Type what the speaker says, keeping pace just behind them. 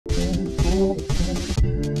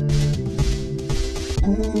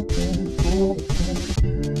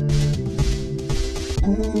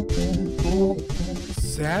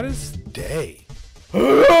Saddest day.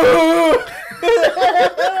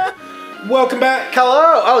 Welcome back.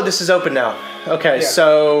 Hello. Oh, this is open now. Okay, Yeah.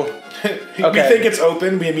 so We think it's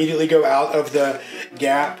open. We immediately go out of the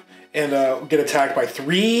gap and get attacked by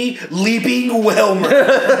 3 leaping whelmers.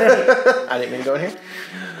 I didn't mean to go in here.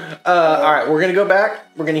 All right, we're gonna go back.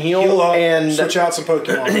 We're gonna heal up, and switch out some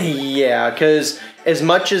Pokemon. yeah, because as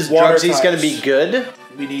much as Water Drugsy's gonna types. be good,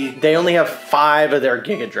 We need. they only have 5 of their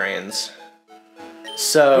Giga Drains.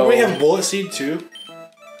 So Don't we have Bullet Seed too?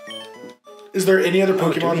 Is there any other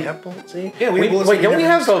Pokemon? do we have Bullet Seed? Yeah, we have Bullet Wait, Seed don't we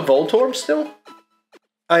never have a Voltorb still?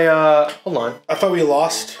 Hold on. I thought we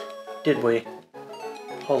lost. Did we?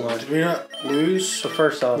 Hold on. Did we not lose? So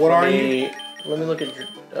first off, What let are me, you? Let me look at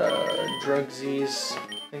Drugsy's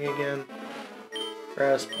thing again.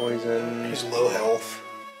 Grass, poison. He's low health.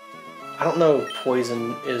 I don't know if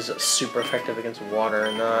poison is super effective against water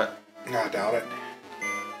or not. No, I doubt it.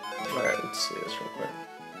 Alright, let's see this real quick.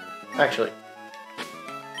 Actually,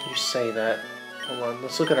 you say that. Hold on,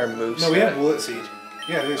 let's look at our moves. No, we have Bullet Seed.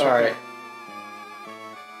 Yeah, it is. Alright.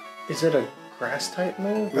 Is it a grass type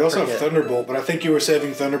move? We also have Thunderbolt, but I think you were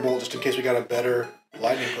saving Thunderbolt just in case we got a better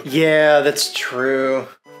lightning Pokemon. Yeah, that's true.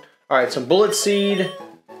 Alright, so Bullet Seed,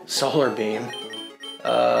 Solar Beam.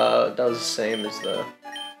 That was the same as the...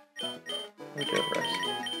 Let me go rest.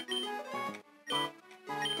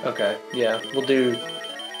 Okay, yeah, we'll do...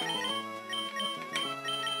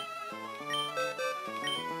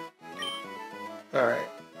 Alright.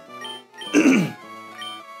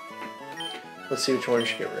 Let's see which one we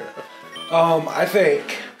should get rid of. I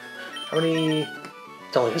think. How many...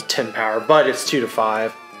 It only has 10 power, but it's 2 to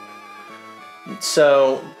 5.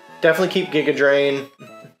 So, definitely keep Giga Drain.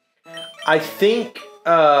 I think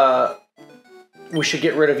we should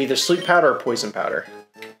get rid of either Sleep Powder or Poison Powder.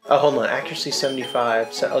 Oh, hold on. Accuracy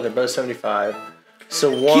 75. Oh, they're both 75.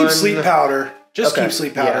 So one... Keep Sleep Powder. Just Okay, keep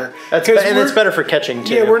Sleep Powder. Yeah. And it's better for catching,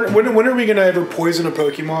 too. Yeah, when are we going to ever poison a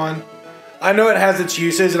Pokemon? I know it has its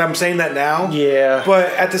uses, and I'm saying that now. Yeah.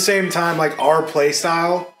 But at the same time, like, our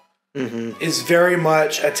playstyle is very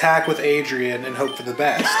much attack with Adrian and hope for the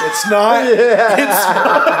best. It's not... It's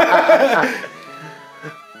not...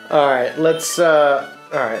 Alright, let's...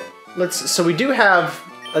 Alright. So we do have...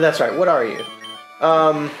 Oh, that's right. What are you?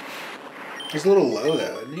 He's a little low,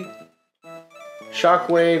 though, isn't he?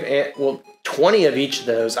 Shockwave and... Well, 20 of each of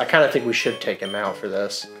those. I kind of think we should take him out for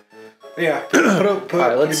this. Yeah.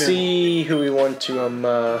 Alright, let's see who we want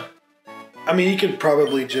to... I mean, you could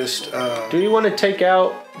probably just... do you want to take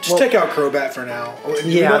out... Just take out Crobat for now.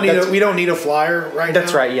 Yeah, we don't need a flyer right now.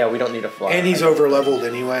 That's right, yeah, we don't need a flyer. And he's over-leveled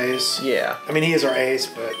anyways. Yeah. I mean, he is our ace,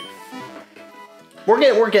 but...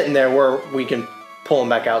 We're getting there where we can pull him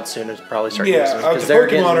back out soon and probably start using him. Yeah, the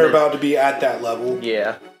Pokemon are about to be at that level.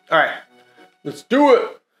 Yeah. Alright. Let's do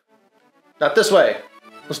it! Not this way.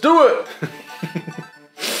 Let's do it!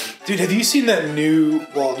 Dude, have you seen that new...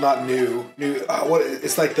 Well, not new. What?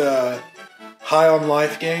 It's like the High on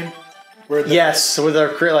Life game? Where Yes, with our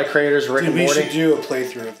creators Rick and we Morty. should do a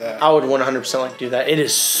playthrough of that. I would 100% like to do that. It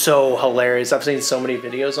is so hilarious. I've seen so many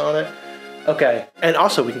videos on it. Okay. And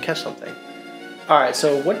also, we can catch something. Alright,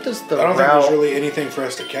 so what does the I don't route... think there's really anything for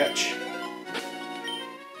us to catch.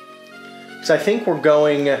 Because I think we're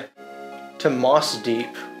going to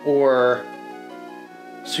Mossdeep or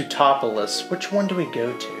Sutopolis. Which one do we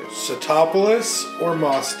go to? Satopolis or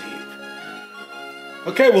Mossdeep?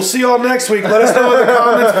 Okay, we'll see y'all next week. Let us know in the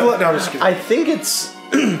comments below. No, I'm just kidding. I think it's...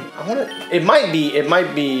 It might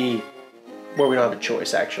be where we don't have a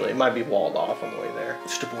choice, actually. It might be walled off on the way there.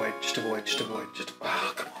 Just avoid.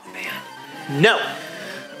 Oh, come on, man. No!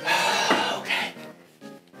 Okay.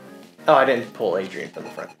 Oh, I didn't pull Adrian from the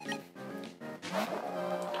front.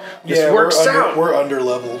 This works out! We're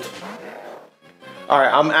under-leveled.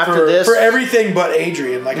 Alright, I'm after this. For everything but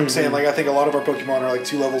Adrian. Like I'm saying, like I think a lot of our Pokemon are like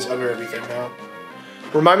 2 levels under everything now.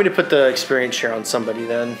 Remind me to put the experience share on somebody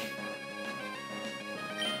then.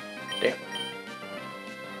 Damn.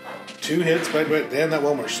 2 hits, but damn, that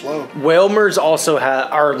Whelmer's slow. Whelmers also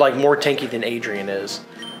are like more tanky than Adrian is.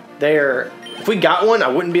 If we got one, I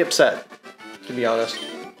wouldn't be upset, to be honest.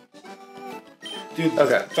 Dude,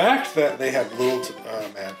 the fact that they have little...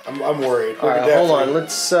 oh, man. I'm worried. All right, hold on.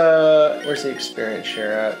 Let's... where's the experience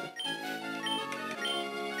share at?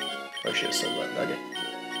 I should have sold that nugget.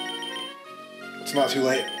 It's not too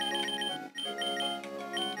late.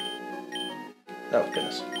 Oh,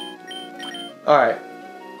 goodness. All right.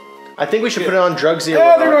 I think we should put it on Drugsy.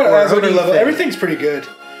 Yeah, they're not as under level. Everything's pretty good.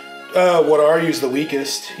 What are you's the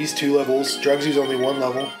weakest. He's 2 levels. Drugsy's only 1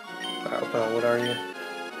 level. Well, what are you?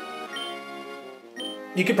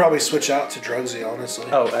 You could probably switch out to Drugsy, honestly.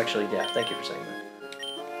 Oh, actually, yeah. Thank you for saying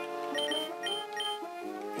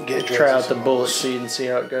that. Get Try out the bullet seed and see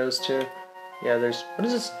how it goes too. Yeah, there's. What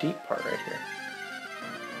is this deep part right here?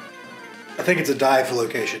 I think it's a dive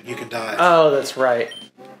location. You can dive. Oh, that's right.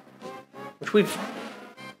 Which we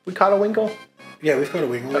caught a Winkle? Yeah, we've caught a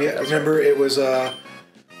Winkle. Okay, Yeah, remember, it was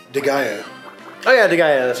Degaio. Oh yeah,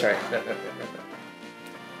 Degaio, that's right. No.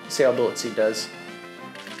 Let's see how Bullet Seed does.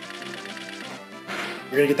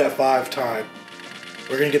 We're going to get that 5 time.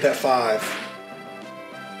 We're going to get that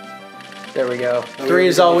 5. There we go. 3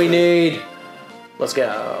 is all we need. Let's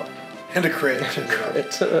go. And a crit.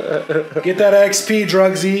 Crit. Get that XP,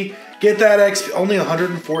 Drugsy. Get that XP. Only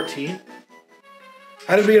 114?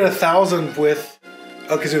 How did we get 1,000 with...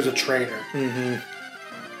 Oh, because it was a trainer. Mm-hmm.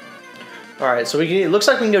 Alright, so it looks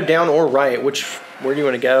like we can go down or right. Where do you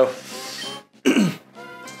want to go?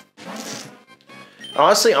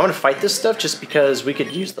 Honestly, I'm going to fight this stuff just because we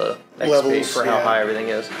could use the XP Levels, for how high everything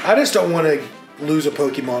is. I just don't want to lose a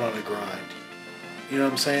Pokemon on a grind. You know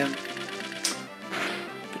what I'm saying?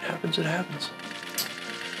 If it happens, it happens.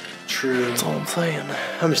 True. That's all I'm saying.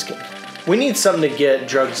 I'm just kidding. We need something to get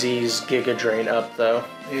Drugsy's Giga Drain up, though.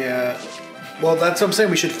 Yeah. Well, that's what I'm saying.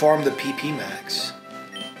 We should farm the PP Max.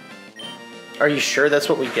 Are you sure that's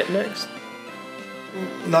what we get next?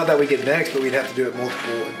 Not that we get next, but we'd have to do it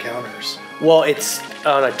multiple encounters. Well, it's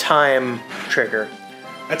on a time trigger.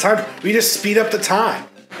 At times, we just speed up the time.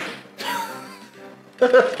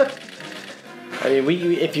 I mean,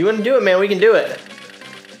 if you want to do it, man, we can do it.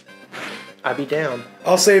 I'd be down.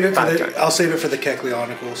 I'll save it for the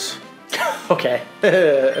Kecleonicals. Okay.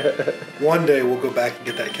 One day we'll go back and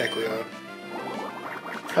get that Kecleon.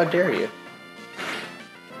 How dare you?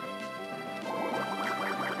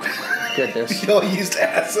 Goodness. Y'all used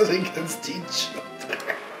acid against each other.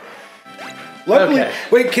 Luckily, Okay.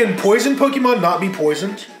 Wait, can poison Pokemon not be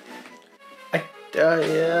poisoned?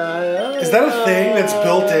 Yeah. Is that a thing that's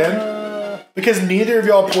built in? Because neither of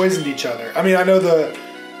y'all poisoned each other. I mean, I know the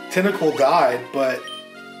tentacle died, but...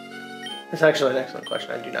 That's actually an excellent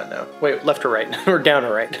question. I do not know. Wait, left or right? Or down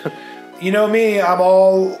or right? You know me,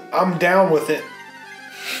 I'm down with it.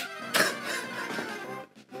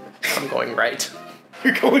 I'm going right.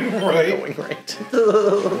 You're going right. I'm going right.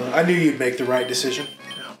 I knew you'd make the right decision.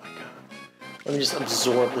 Oh my god. Let me just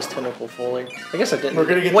absorb this tentacle fully. I guess I didn't. We're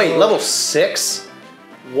gonna get Wait, level 6?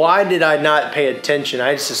 Why did I not pay attention?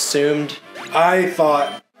 I just assumed. I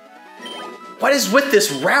thought... What is with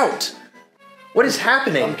this route? What is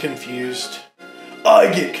happening? I'm confused.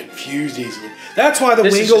 I get confused easily. That's why the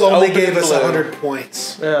This is Wingull just only open gave and us blue. 100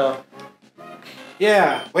 points. Yeah.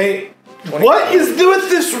 Yeah, wait. 25. What is with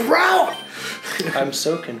this route? I'm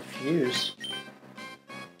so confused.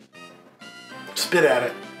 Spit at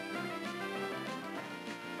it.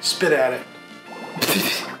 Spit at it.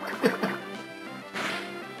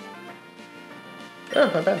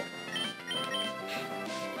 Oh, not bad.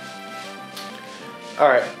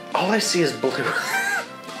 Alright, all I see is blue.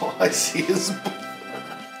 All I see is blue.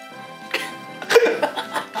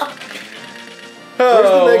 Where's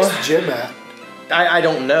the next gym at? I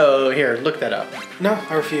don't know. Here, look that up. No,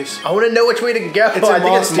 I refuse. I want to know which way to go. It's I in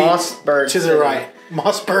think it's Mossdeep, Mossberg. to the right.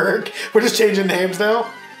 Mossberg. We're just changing names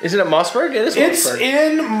now. Isn't it Mossberg? It is It's Mossberg.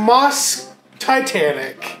 in Moss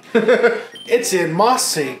Titanic. It's in Moss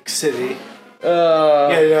Sink City. Yeah,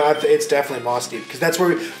 no, it's definitely Mossdeep because that's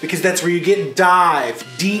where you get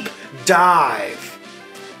deep dive.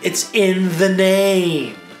 It's in the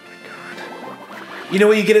name. Oh my god! You know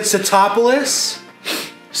what you get at Sotopolis?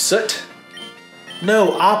 Soot.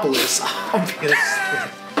 No, Opolis, obviously.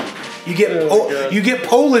 You get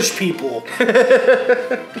Polish people.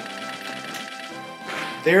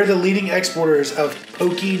 They're the leading exporters of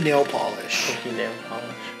pokey nail polish. Pokey nail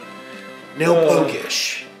polish. Nail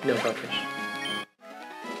pokish. Nail pokish.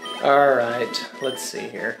 All right, let's see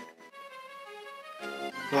here.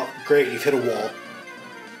 Well, great, you've hit a wall.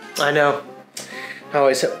 I know. I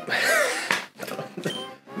always hit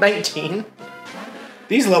 19.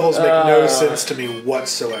 These levels make no sense to me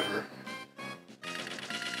whatsoever.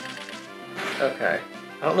 Okay.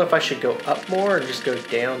 I don't know if I should go up more or just go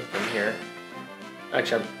down from here.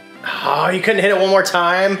 Actually, oh, you couldn't hit it one more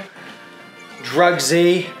time?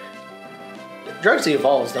 Drugsy. Drugsy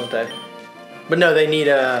evolves, don't they? But no, they need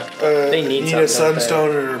a... they need a something, don't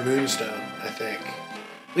sunstone or a moonstone, I think.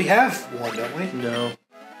 We have one, don't we? No.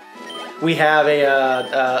 We have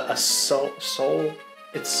a soul.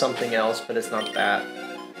 It's something else, but it's not that.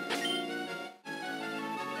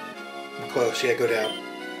 I'm close. Yeah, go down.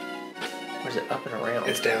 Or is it up and around?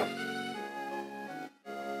 It's down.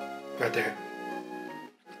 Right there.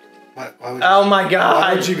 Why would you, oh my god!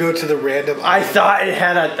 Why would you go to the random? I thought it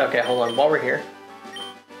had a. Okay, hold on. While we're here,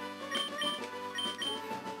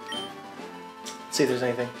 let's see if there's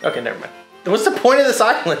anything. Okay, never mind. What's the point of this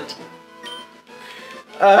island?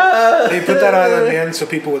 They put that island in so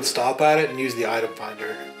people would stop at it and use the item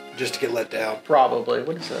finder just to get let down. Probably.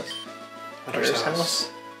 What is this? Hunter's house.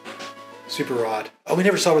 Super rod. Oh, we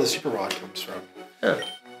never saw where the super rod comes from. Huh.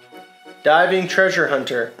 Diving treasure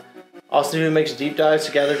hunter. Also who makes deep dives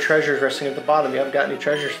to gather treasures resting at the bottom. You haven't got any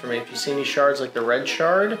treasures for me. If you see any shards like the red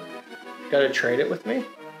shard, you gotta trade it with me.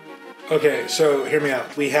 Okay, so hear me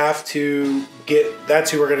out. We have to get... That's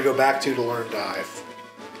who we're going to go back to learn dive.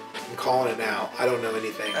 I'm calling it now. I don't know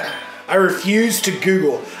anything. I refuse to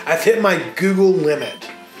Google. I've hit my Google limit.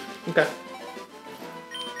 Okay.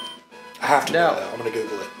 I have to know that. I'm going to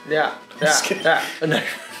Google it. Yeah.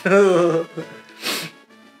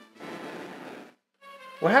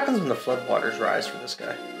 What happens when the floodwaters rise for this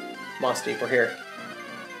guy? Mossdeep, we're here.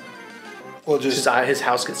 Well, just... His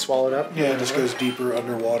house gets swallowed up? Yeah, it just goes deeper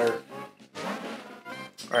underwater.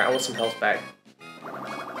 Alright, I want some health back.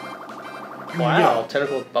 Wow,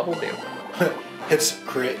 tentacle with bubble beam. Hits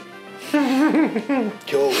crit.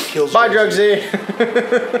 Kills. Bye, Drugsy!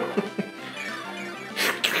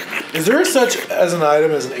 Is there such as an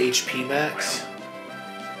item as an HP max?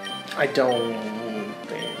 I don't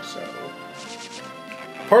think so.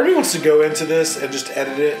 Part of me wants to go into this and just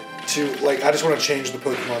edit it to, like, I just want to change the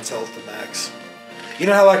Pokemon's health to max. You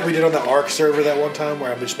know how, like, we did on the Arc server that one time where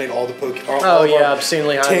I just made all the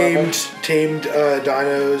obscenely high tamed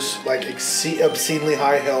dinos, like, obscenely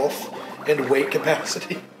high health and weight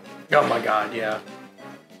capacity. Oh my god, yeah.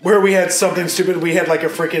 Where we had something stupid, we had like a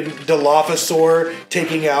freaking Dilophosaur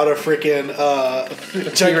taking out a freaking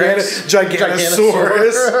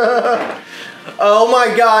Giganosaurus. Oh my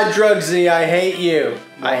god, Drugsy, I hate you.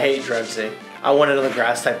 No. I hate Drugsy. I want another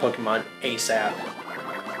grass type Pokemon ASAP.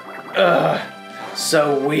 Ugh,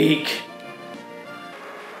 so weak.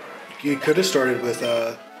 You could have started with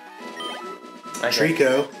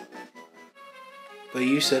Trico, but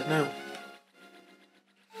you said no.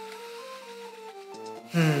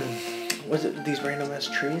 Was it these random ass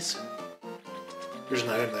trees? There's an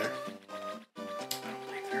item there. I don't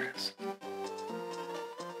believe there is.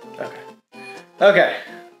 Okay. Okay.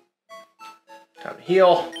 Time to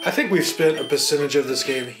heal. I think we've spent a percentage of this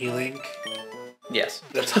game healing. Yes.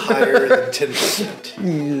 That's higher than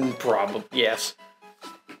 10%. Probably. Yes.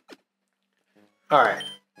 Alright.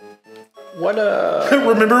 What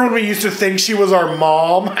Remember when we used to think she was our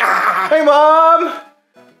mom? Hey, Mom!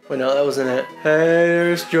 Wait, no, that wasn't it. Hey,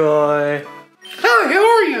 there's Joy. Hi, how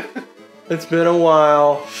are you? It's been a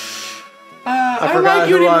while. I forgot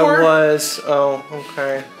who I was. Oh,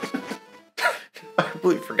 okay. I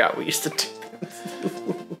completely forgot we used to do this.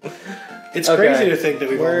 It's crazy to think that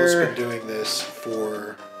we've almost been doing this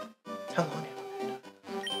for... How long?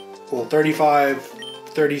 Well, 35,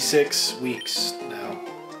 36 weeks now.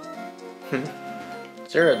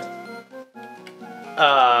 Is there a...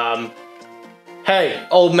 Hey,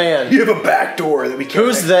 old man. You have a back door that we can't...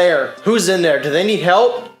 Who's there? Who's in there? Do they need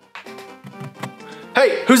help?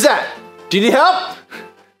 Hey, who's that? Do you need help?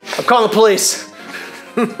 I'm calling the police.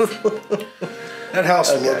 That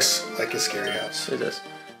house looks like a scary house. It is.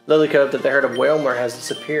 Lily Cove that they heard of Whalmer has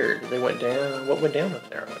disappeared. They went down. What went down up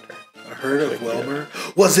there, I wonder? I heard of Whalmer.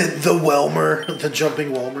 Was it the Whalmer? The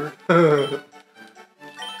jumping Whalmer?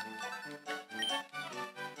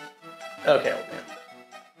 Okay, old man.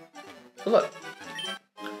 Oh, look.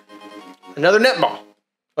 Another netball.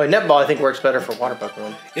 Oh, netball I think works better for water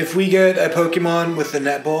Pokemon. If we get a Pokemon with the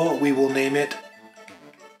netball, we will name it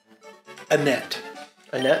Annette.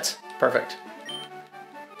 Annette? Perfect.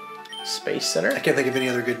 Space Center? I can't think of any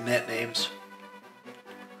other good net names.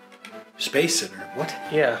 Space Center? What?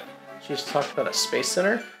 Yeah. She just talked about a space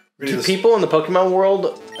center? Do people in the Pokemon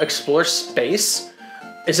world explore space?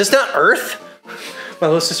 Is this not Earth? My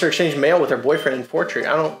little sister exchanged mail with her boyfriend in Fortree.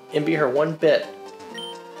 I don't envy her one bit.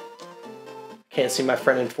 Can't see my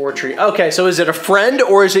friend in Fortree. Okay, so is it a friend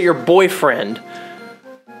or is it your boyfriend?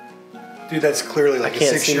 Dude, that's clearly like a 6-year-old. I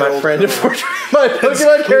can't see my friend in Fortree. My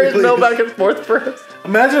Pokemon carries mail back and forth first.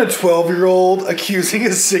 Imagine a 12-year-old accusing a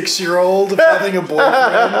 6-year-old of having a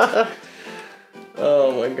boyfriend.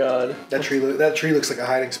 Oh my god. That tree looks like a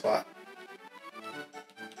hiding spot.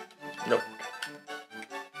 Nope. I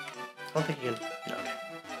don't think you can... No.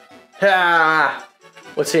 Ah!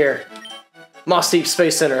 What's here? Mossdeep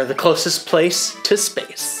Space Center, the closest place to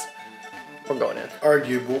space. We're going in.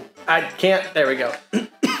 Arguable. I can't... There we go.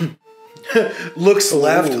 Looks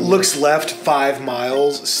left 5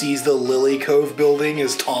 miles, sees the Lily Cove building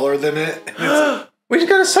is taller than it. We just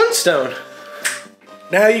got a sunstone.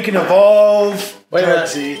 Now you can evolve. Wait a minute.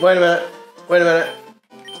 Drugsy. Wait a minute. Wait a minute.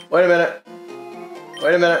 Wait a minute.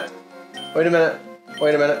 Wait a minute. Wait a minute.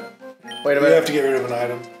 Wait a minute. Wait a minute. We have to get rid of an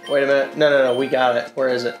item. Wait a minute. No, no, no. We got it. Where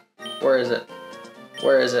is it? Where is it?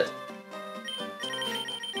 Where is it?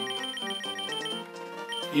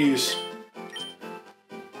 Use.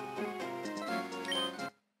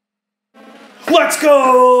 Let's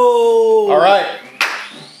go! All right.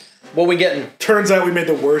 What we getting? Turns out we made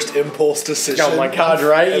the worst impulse decision. Oh my god,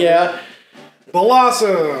 right? Yeah.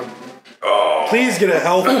 Blossom! Oh. Please get a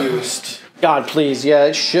health boost. God, please. Yeah,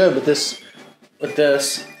 it should with this. With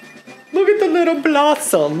this. Look at the little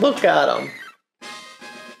Blossom. Look at him.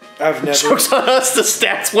 I've never... Jokes on us, the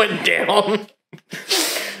stats went down.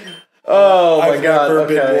 Oh my god. I've never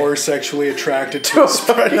been more sexually attracted to a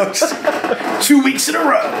Spreados. 2 weeks in a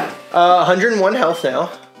row. 101 health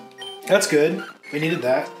now. That's good. We needed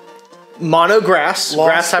that. Mono grass. Lost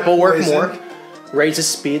Grass type will work poison. more. Raises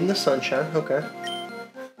speed in the sunshine. Okay.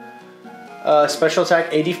 Special attack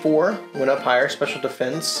 84. Went up higher. Special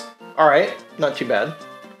defense. Alright. Not too bad.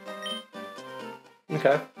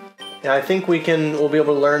 Okay. Yeah, I think we'll be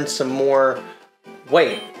able to learn some more.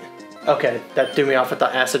 Wait. Okay, that threw me off. I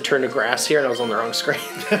thought acid turned to grass here and I was on the wrong screen.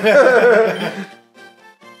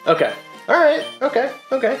 Okay. Alright. Okay.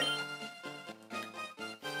 Okay.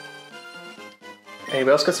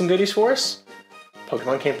 Anybody else got some goodies for us?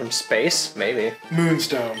 Pokemon came from space? Maybe.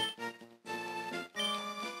 Moonstone.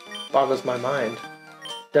 Boggles my mind.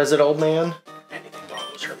 Does it, old man? Anything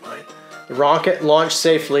boggles your mind. The rocket launched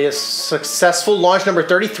safely. A successful launch number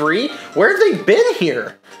 33? Where have they been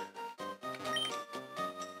here?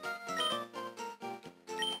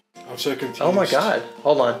 I'm so confused. Oh my god.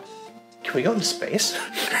 Hold on. Can we go into space?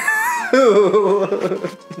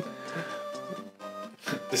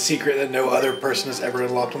 The secret that no other person has ever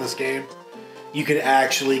unlocked in this game. You can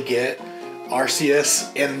actually get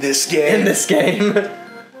Arceus in this game. In this game.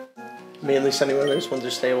 Mainly sunny weather. Winds are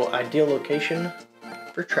stable. Ideal location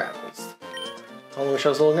for travels. I only wish I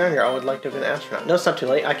was a little younger. I would like to have been an astronaut. No, it's not too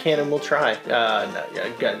late. I can and will try. No, yeah,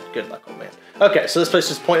 good luck, old man. Okay, so this place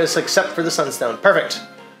is pointless except for the sunstone. Perfect.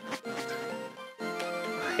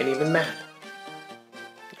 I ain't even mad.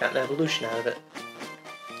 Got an evolution out of it.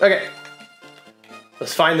 Okay.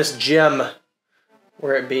 Let's find this gem.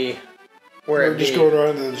 Where it be. We're just going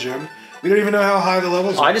around to the gym. We don't even know how high the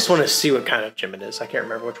levels are. I just want to see what kind of gym it is. I can't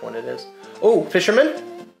remember which one it is. Oh, fisherman?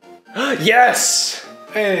 Yes!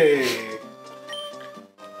 Hey.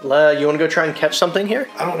 You want to go try and catch something here?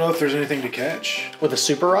 I don't know if there's anything to catch. With a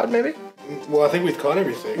super rod, maybe? Well, I think we've caught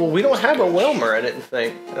everything. Well, we don't have a Wilmer, I didn't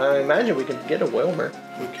think. I imagine we could get a Wilmer.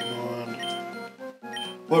 Pokemon.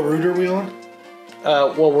 What route are we on?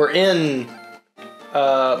 Well, we're in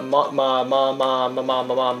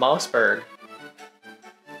Mossberg.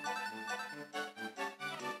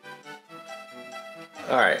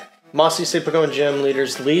 Alright. Mossy State Pokemon Gym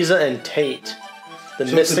leaders Lisa and Tate. The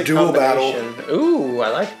So Mystic it's a dual battle. Ooh, I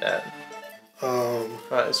like that. Um,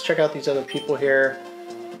 Alright, let's check out these other people here.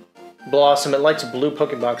 Blossom, it likes blue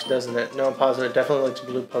Pokeblocks, doesn't it? No, I'm positive. It definitely likes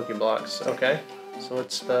blue Pokeblocks. Okay. So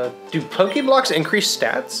it's the... Do Pokeblocks increase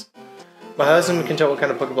stats? My husband can tell what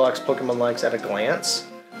kind of Pokeblocks Pokemon likes at a glance.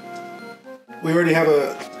 we already have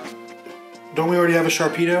a... Don't we already have a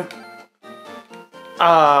Sharpedo?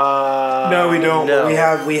 No, we don't. No. We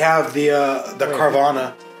have the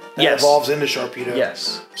Carvana that Yes. evolves into Sharpedo.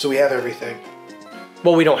 Yes. So we have everything.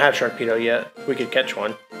 Well, we don't have Sharpedo yet. We could catch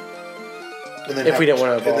one. And then If we didn't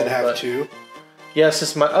want to and then evolve, have but- two. Yes,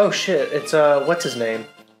 this is my... Oh, shit. It's, what's his name?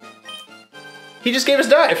 He just gave us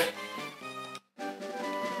Dive.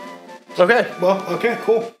 Okay. Well, okay,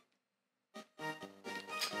 cool.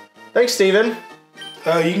 Thanks, Steven.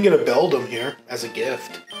 You can get a Beldum here as a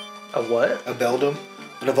gift. A what? A Beldum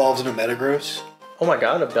that evolves into Metagross. Oh my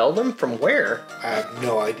god, a Beldum? From where? I have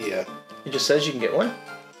no idea. It just says you can get one?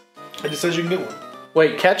 It just says you can get one.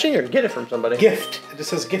 Wait, catching or get it from somebody? Gift. It just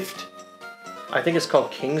says gift. I think it's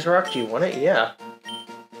called King's Rock. Do you want it? Yeah.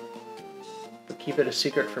 But keep it a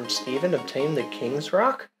secret from Steven. Obtain the King's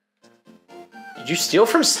Rock? Did you steal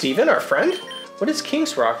from Steven, our friend? What is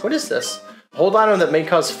King's Rock? What is this? Hold item that may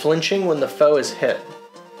cause flinching when the foe is hit.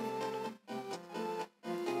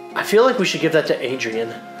 I feel like we should give that to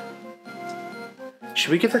Adrian.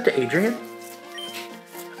 Should we give that to Adrian?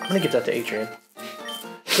 I'm gonna give that to Adrian.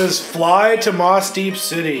 It says fly to Mossdeep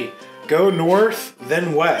City. Go north,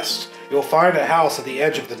 then west. You'll find a house at the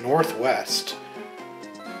edge of the northwest.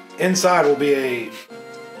 Inside will be a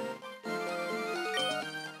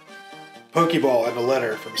Pokeball and a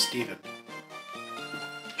letter from Steven.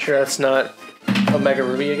 Sure that's not Omega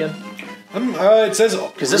Ruby again? It says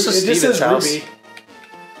Because this was it just Steven's says house. Ruby.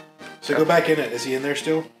 So go back in it. Is he in there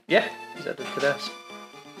still? Yeah, he's at the desk.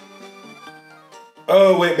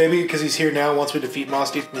 Oh, wait, maybe because he's here now. Once we defeat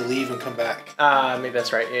Mossdeep, we leave and come back. Maybe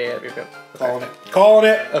that's right. Yeah, okay. Calling it. Calling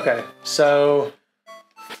it! Okay, so...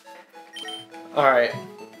 Alright.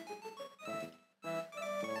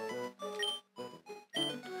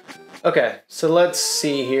 Okay, so let's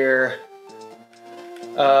see here.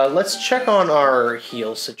 Let's check on our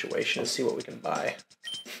heal situation and see what we can buy.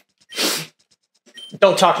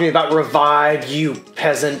 Don't talk to me about revive, you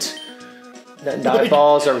peasant. Dive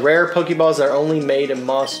balls are rare Pokeballs that are only made in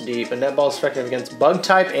Mossdeep. A net ball is effective against bug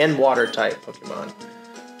type and water type Pokemon.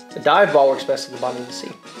 A dive ball works best at the bottom of the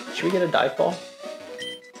sea. Should we get a dive ball?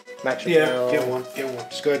 Yeah, get one. Get one.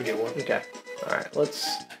 Just go ahead and get one. Okay. Alright,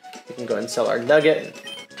 we can go ahead and sell our nugget.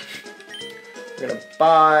 We're gonna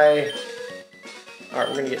buy... Alright,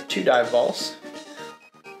 we're gonna get 2 dive balls.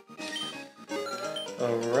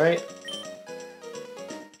 Alright.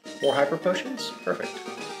 More hyper potions? Perfect.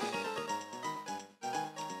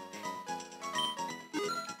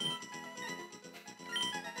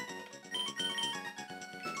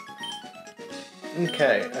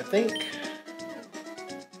 Okay, I think...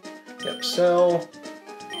 Yep, sell.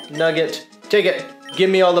 Nugget. Take it! Give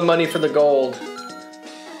me all the money for the gold.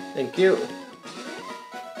 Thank you.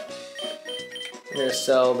 We're gonna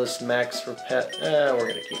sell this max for pet. We're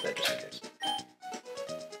gonna keep that just in case.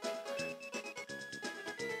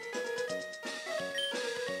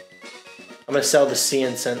 I'm gonna sell the Sea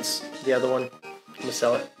Incense, the other one. I'm gonna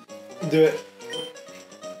sell it. Do it.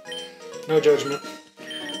 No judgment.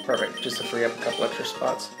 Perfect, just to free up a couple extra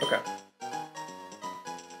spots. Okay.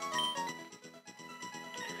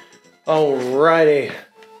 Alrighty.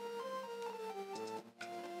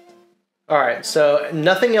 Alright, so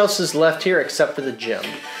nothing else is left here except for the gym.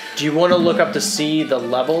 Do you want to look up to see the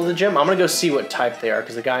level of the gym? I'm gonna go see what type they are,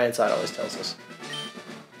 because the guy inside always tells us.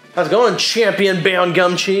 How's it going, Champion Bound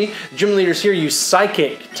Gumchi? Gym leaders here use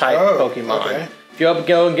Psychic type Pokemon. Okay. If you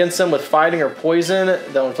go against them with fighting or poison,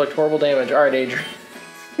 they'll inflict horrible damage. Alright, Adrian.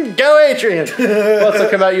 Go, Adrian! We'll also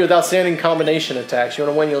come at you with outstanding combination attacks. You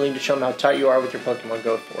want to win, you'll need to show them how tight you are with your Pokemon.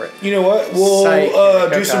 Go for it. You know what? We'll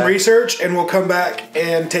do some research, and we'll come back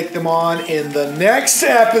and take them on in the next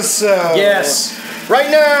episode. Yes! Right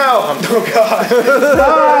now! Oh,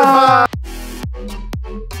 God.